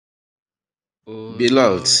Oh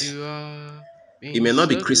Beloved, Lord, you are it been may not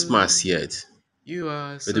be so Christmas good. yet, You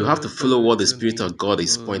are but you have to so follow what good the to Spirit me. of God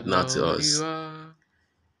is Oh pointing out to Lord, you us. are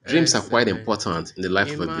Dreams are quite excellent important in the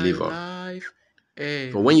life in of a my believer. life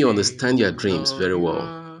For every when you day. understand your Oh dreams Lord, very you well,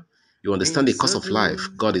 are you understand been the course so of life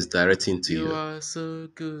good. God is directing to You you. are so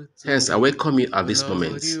good to Hence, I me. welcome you at Oh this Lord,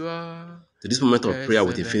 moment, you are to this moment of prayer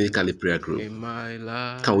with Infinity excellent Cali Prayer Group. in my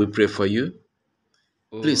Can we life. pray for you?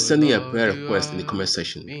 Please Oh send in your Lord, prayer you request in the comment are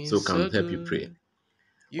section been so we can so help you pray. good.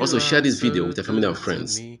 You Also, share are this video with so your family and good to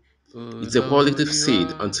friends. me. Oh It's a Lord, qualitative you seed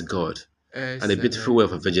are unto God and a beautiful way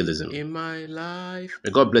of excellent evangelism. in my life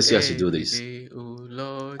May God bless you as you do every this. day. Oh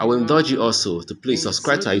Lord, I will you indulge you are also to please been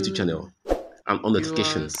subscribe so to our YouTube good. channel and on You are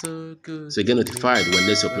notification so good so you get to me. notified when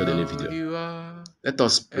next Oh upload a new Lord, video. you are Let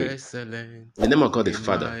us pray. excellent In the name of God the in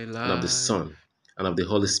Father, my and of the life. Son, and of the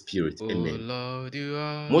Holy Spirit. Oh Amen. Lord, you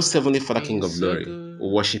Most are heavenly Father, been King of so glory, we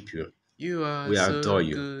good. worship you. You are We adore so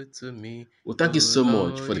you. good to me. We thank you Oh so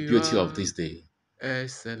much for Lord, the you beauty of are this day. We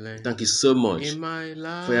excellent thank you so in much my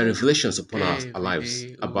for your life revelations upon our every lives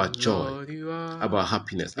day. Oh about joy, Lord, you are about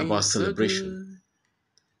happiness, been about so celebration. good.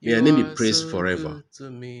 May your You name be are praised so forever. good to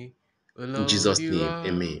me. Oh In Lord, Jesus' you name, are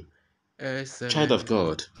amen. Child of excellent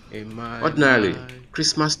God, in my ordinarily, life.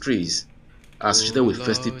 Christmas trees are associated Oh with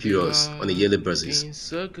festive Lord, you periods on a yearly are basis, been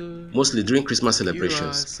so good. mostly during Christmas You are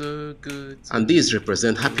celebrations, so good to and these me.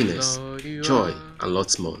 represent Oh happiness, Lord, you joy, are and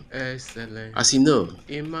lots more. As excellent you know,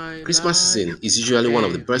 in my Christmas season life is usually one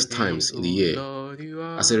of the every best day. times in the Oh year Lord, you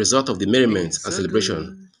as a are result of the been merriment and so celebration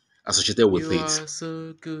good. associated with You it. are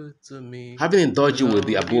so good to me. Having Oh indulged you with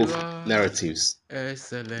the Lord, you above are narratives,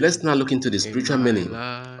 let's excellent now look into the in spiritual my meaning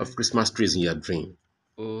of life. Christmas trees in your dream.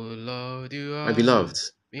 Oh Lord, you My are beloved,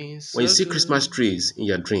 been when you so see Christmas good. trees in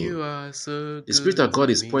your dream, You are so the Spirit good of God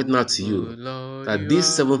to is me. pointing out to Oh you Lord, that you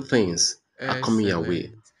these seven are things are coming your way.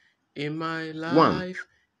 excellent in my 1. life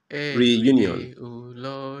every Reunion. day. Oh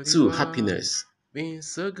Lord, you 2. are Happiness. been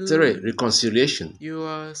so 3. good. Reconciliation. You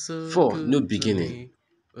are so 4. New good to beginning. me.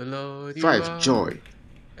 Oh Lord, you 5. are Joy.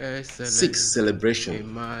 6. excellent in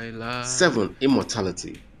Celebration. my life. 7.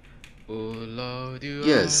 Immortality. Oh Lord, you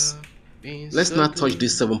Yes, are been let's so now touch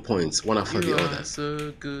these good. 7 points one after You the are other.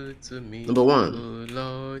 so good to me. Number 1. Oh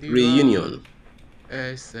Lord, you are Reunion.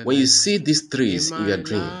 When you excellent see these in trees in your my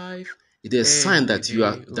dream, life it is a sign every that you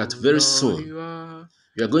are day. that Oh very Lord, soon you are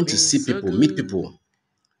you are going to been see so people, meet good. people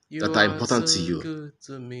You that are are important to so you. good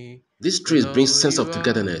to me. These Oh trees bring Lord, sense you of are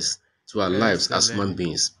togetherness to our lives as human excellent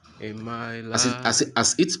beings. in my As, it, as, life. it,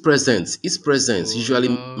 as its presence Oh usually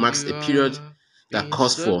Lord, marks you a period are that been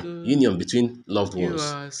calls so for good. union between loved You ones.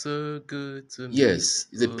 are so good to me. Yes,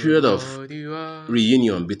 it's a Oh period of Lord, you are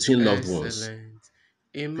reunion between loved ones. excellent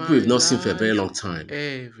in People we've my not seen for a very life long time.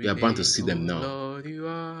 We every are bound to day. see them Oh now. Lord, you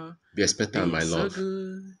are Be expectant, been my so love.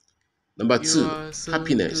 good. Number You 2, are so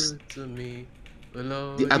happiness. good to me. Oh The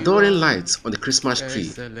Lord, you adoring are light on the Christmas tree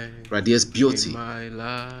excellent radiates in beauty, my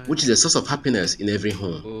which life. is a source of happiness in every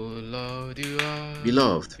home. Oh Lord, you are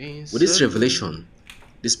Beloved, been with this so good. revelation,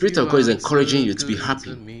 the Spirit You of God is are encouraging so you to be good to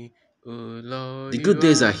happy. me. Oh Lord, The you good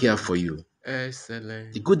days are are here for you.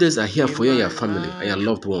 The excellent good days are here in for you and your my family and your life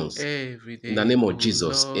loved ones. every In the day. name of Oh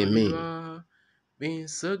Jesus, Lord, you amen. are been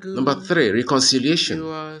so Number good. 3, You reconciliation.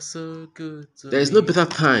 are so good to There is no me. better Oh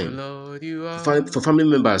time Lord, you for are family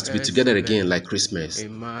members to be together again excellent like Christmas.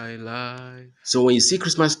 in my life. So when you see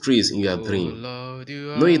Christmas trees in your Oh dream, Lord,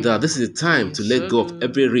 you know that are this is the time been to let so go of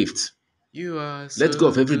every good. rift, You are let go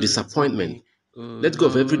of so every good to disappointment, me. Oh let go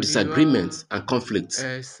of every Lord, you disagreement are and conflict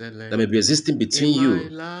that may excellent be existing in between my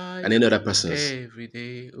you and any life other persons. every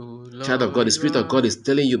day. Oh Child of Lord, God, the you Spirit of God are is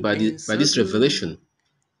telling you by, been by so this good. revelation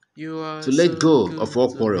You to are let so go of good all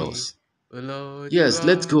to me. quarrels. Oh Lord, you Yes,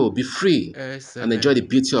 let are go, be free, and enjoy the excellent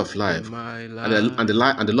beauty of in life my and life. and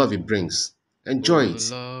the love it brings. Enjoy Oh it.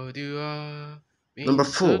 Lord, you are Number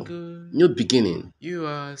been so 4, good. new beginning. You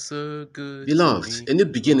are so good to Beloved, me. a new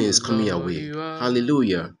beginning Oh is coming your Lord, way. you are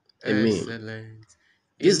Hallelujah. Amen. excellent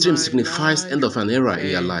in This dream my signifies end life of an era in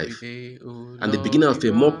your every life day. Oh and the beginning Lord, of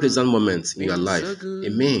a you more are pleasant moment in your been so life. good.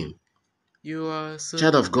 Amen. You are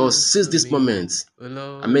Child so of God, good seize to this me. moment Oh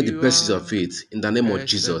and Lord, make the you best use of are it in the name of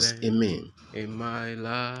Jesus. excellent Amen. in my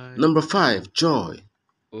life. Number 5, joy.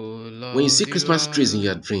 Oh When you Lord, see you Christmas trees in are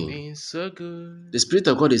your dream, been so good. the Spirit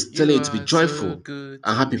of God is telling You you to be are so joyful good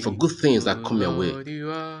and to happy for me. good things that Oh come your way. Lord,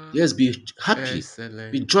 you are Yes, be happy,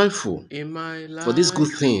 be excellent joyful in my for these good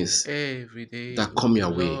life things every day. that come Oh your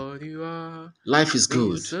way. Lord, you are Life is been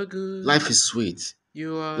good, so good. life is sweet,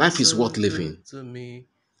 You are life is worth so good living. to me.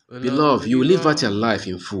 Oh Beloved, Lord, you will you live out your are life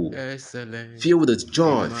in full, excellent filled in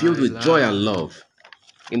with my joy and life. love.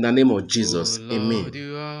 In the name of Oh Jesus, Lord, amen.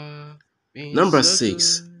 you are been Number so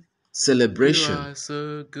 6, good. You celebration. are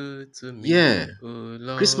so good to me. Yeah, Oh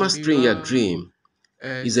Lord, Christmas tree you in your are dream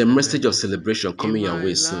is a message of excellent celebration in coming your my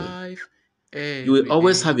way soon. life You will every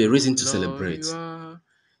always day. have a reason Oh to Lord, celebrate. you are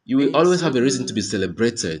You will been always so have a reason to be good.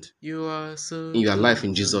 celebrated You are so in your life good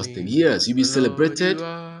in to Jesus' name. me. Yes, you'll Oh be Lord, you celebrated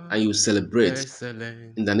are and you will celebrate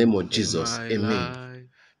excellent in the name of in Jesus. my Amen. life.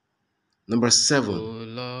 Number 7, Oh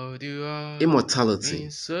Lord, you are been immortality.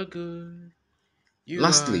 so good. You are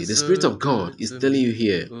Lastly, the Spirit so of God good is to telling you me.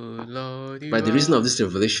 here, Oh Lord, by you the reason of are this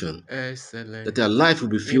revelation, that excellent your life will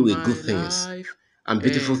be in filled with good my things life and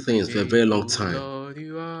beautiful every things for a day. very long Oh time. Lord,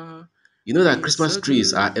 you are You know that been Christmas so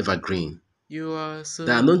trees are good. evergreen. You are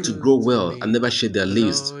They are so known to grow good to well and me. never shed their Oh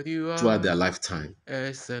leaves Lord, you throughout their are lifetime.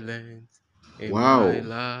 excellent in my Wow!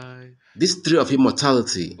 life. This tree of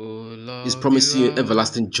immortality Oh is Lord, you promising you are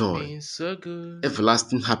everlasting joy, been so good.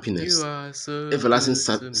 everlasting You happiness, are so everlasting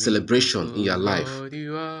good to me. celebration in Oh your life. Lord,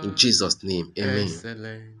 you In are Jesus' name, amen.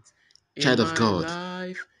 excellent in Child of my God,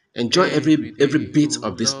 life enjoy every every day. bit Oh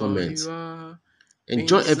of this Lord, moment. you are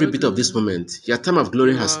Enjoy been every so bit of this good. moment. Your time of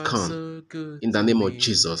glory You has are come so good in the to name of me.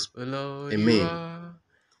 Jesus. Oh Lord, you Amen. are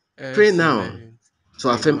Pray now excellent to in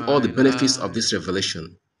affirm all the my benefits of life. this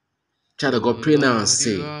revelation. Child of God, Oh pray now and Lord,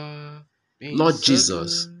 you say, are been Lord so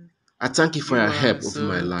Jesus, good. I thank you for You your are help over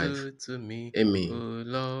my so life. good to me. Amen. Oh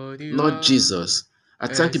Lord, you Lord are Jesus, I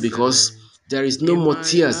thank you because excellent there is no in more my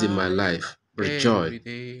tears in my life life, but joy. every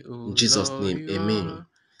day. In Oh Jesus' Lord, name, you amen. are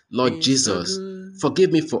Lord been so Jesus, good.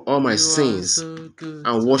 forgive me for all my You are sins so good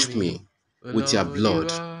and to wash me. me Oh with your Lord, you blood.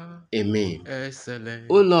 are Amen.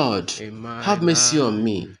 O excellent Lord, in my have mercy on life.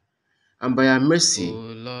 me, and by your mercy,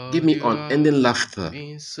 Oh give Lord, me you unending are laughter.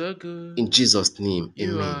 been so good. In Jesus' name,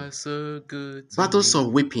 You amen. are so good to Battles me.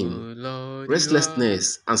 of weeping, Oh Lord, you are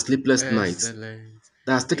restlessness, and sleepless nights excellent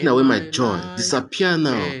that has taken in away my my joy life disappear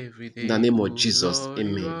now every in the day. name of Oh Jesus. Lord, you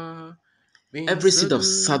Amen. are been Every so seed of good.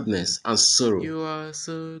 sadness and sorrow You are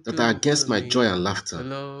so that are good to against my joy me. and Oh laughter,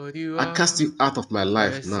 Lord, you I cast are you out of my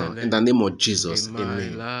life now in the excellent name of in Jesus. my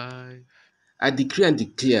Amen. life. I decree and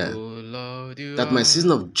declare Oh Lord, you that my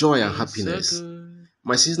season are of joy and been so happiness, good.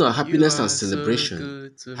 my season of You happiness and are so celebration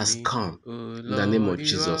good to has me. come Oh in the name Lord, of you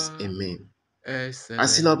Jesus. are Amen. I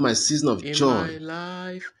seal out excellent my season of in my joy,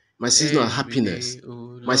 life my season of every happiness, day.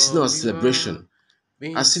 Oh my season of Lord, you are celebration.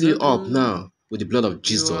 I been seal so you up good. now with the blood of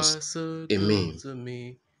You Jesus. are so good Amen. to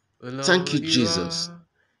me. Oh Thank you, Lord, you Jesus. are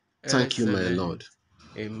Thank you, my excellent Lord.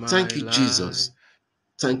 in my Thank you, life. Jesus.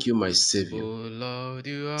 Thank you, my Savior. Oh Lord,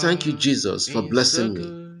 you Thank you, are Jesus, for been so blessing me.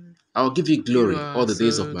 good. I will give you You glory all are the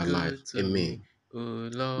days of so my life. good to me. Amen. Oh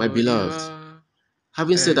My Lord, you beloved, are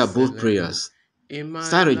having said that both excellent prayers, in my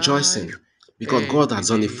start life rejoicing because God every has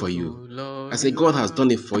done it day. for you. Oh I Lord, say, you God has are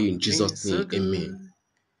done it for you in been Jesus' so name. Amen. good.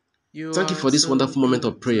 You Thank you are for this so wonderful moment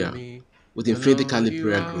of good to prayer me. within Oh Faith Lord, Cali you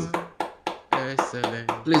Prayer Group. are excellent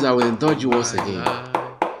Please, I will indulge in you once my again.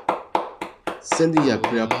 life. Send in your Oh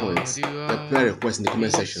prayer Lord, points, you your prayer are requests in the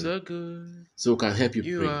comment been section so good. so we can help you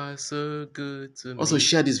You pray. are so good to Also, me.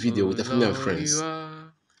 share this video with Oh your family and Lord, you friends.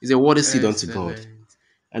 are It's a worthy seed unto God excellent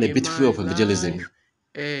and a in beautiful way my of evangelism. life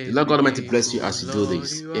The Lord every God Almighty day. bless you Oh as you do Lord,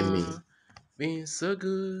 this. you Amen. are been so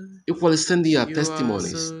good. Equally send in your You are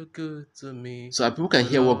testimonies so good to me. so that people can Oh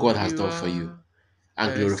hear what God Lord, has you done for you are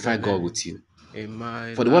and glorify God excellent with you. in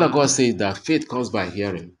my For the word of God life. says that faith comes by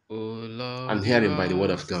hearing, Oh and Lord, you hearing by the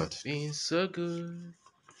word of are God. been so good.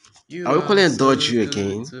 You I will are equally indulge so you good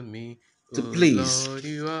again to me. to Oh please Lord,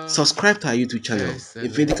 you are subscribe to our YouTube channel,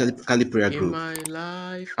 Infinity excellent Cali Prayer in Group, my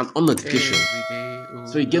life and on notification every day.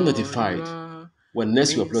 so Oh you get Lord, you notified are when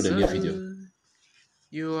next we been upload a so new video. good.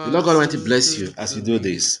 You The are Lord God Almighty so bless you good as to you do me.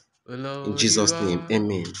 this. Oh In Lord, you Jesus' name, are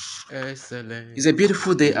amen. It's excellent a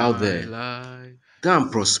beautiful day in out my there. life. Go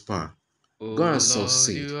and prosper. Go Oh and Lord,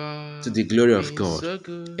 succeed you to are the glory of been God. so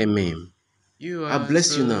good. Amen. You I are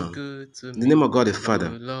bless you so now. good to In the name me. of God the Father,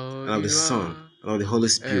 Oh Lord, and of the you Son, are and of the Holy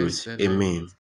Spirit. excellent Amen.